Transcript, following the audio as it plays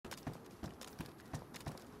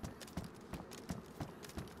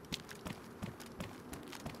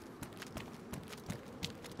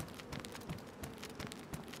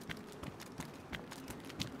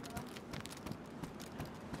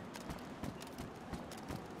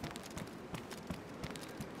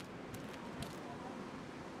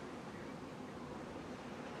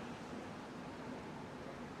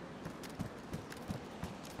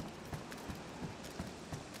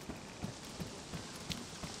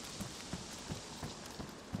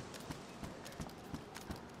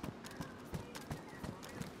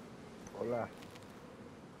Hola.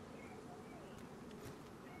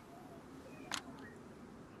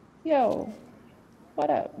 Yo,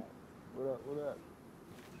 what up? What up? What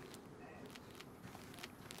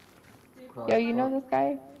up? Yo, you know this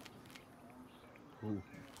guy? Who?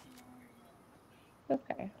 This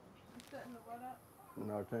guy.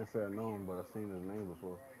 No, I can't say I know him, but I've seen his name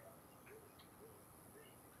before.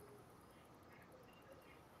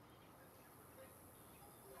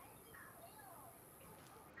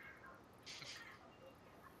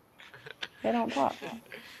 They don't talk.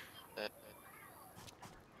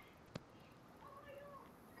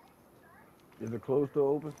 Is the clothes still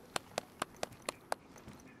open?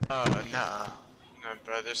 Oh, nah. No,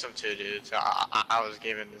 bro, there's some two dudes. I was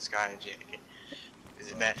giving this guy a jacket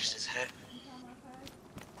because it matched his hat.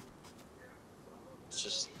 It's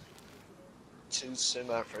just two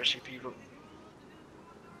semi-freshy people.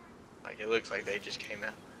 Like, it looks like they just came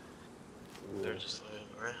out. Yeah. They're just living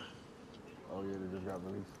around. Oh yeah, they just got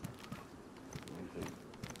released. Let me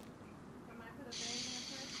see.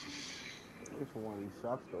 Wait for one of these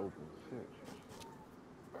shops to open. Shit.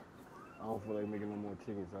 I don't feel like making no more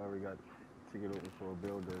tickets. I already got a ticket open for a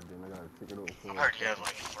builder, then I got a ticket open for I already have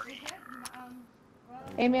like 40.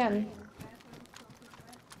 Hey, man.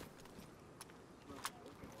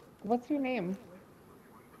 What's your name?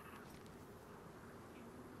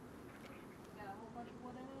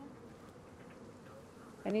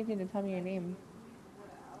 I need you to tell me your name.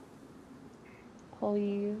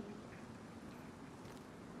 Please.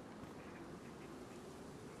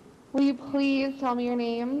 Will you please tell me your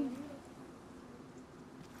name?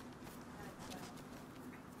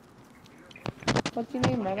 What's your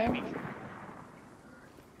name, brother?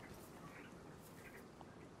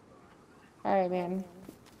 Alright, man.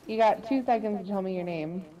 You got 2 seconds to tell me your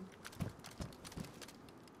name.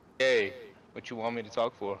 Hey, what you want me to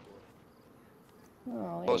talk for?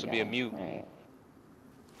 Oh, there Supposed to you be a go. mute. Alright.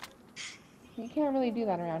 You can't really do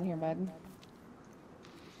that around here, bud.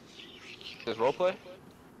 This roleplay?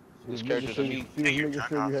 This character's a mute. She was making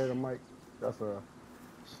sure you had a mic. That's her.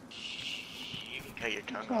 You can cut your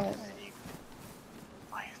tongue Shut. off and then you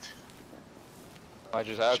quiet. I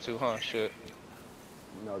just have to, huh? Shit.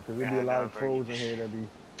 No, because there'd be a lot of trolls in here that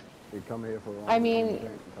they come here for I mean,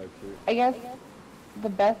 type shit. I guess the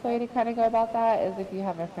best way to kind of go about that is if you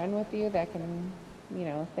have a friend with you that can, you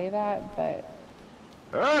know, say that, but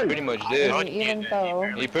Hey! Pretty much I did. mean, even so,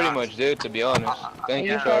 He pretty much did, to be honest. Thank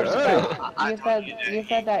you, you Charles. said, I told you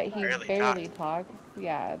said that he barely barely talks.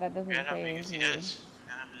 Yeah, that doesn't Yeah, no, say because he he does.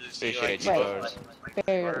 He Appreciate like you, Right. Charles. like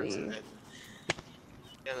 3 words barely. and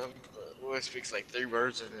then Boy speaks like 3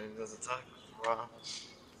 words and then doesn't talk. Wow.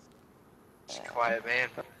 He's a quiet man.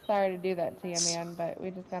 Sorry to do that to you, man, but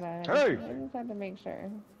we just gotta. Hey! I just had to make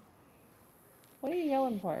sure. What are you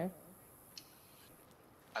yelling for?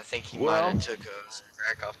 I think he Well. might have took some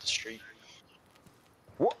crack off the street.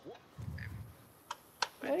 What?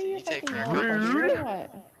 What are Did you he take fucking crack yelling off for? the Do street? you know what?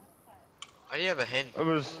 Why do you have a hen?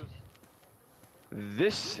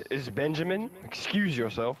 This is Benjamin. Excuse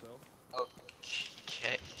yourself. Oh,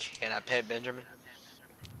 can I pet Benjamin?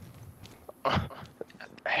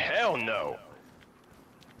 Hell no.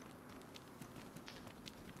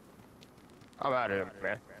 I'm out of here,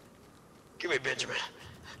 man. Give me Benjamin.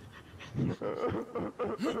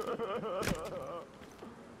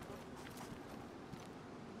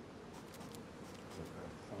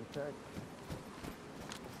 Okay.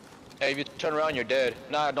 Hey, if you turn around, you're dead.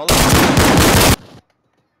 Nah, don't look.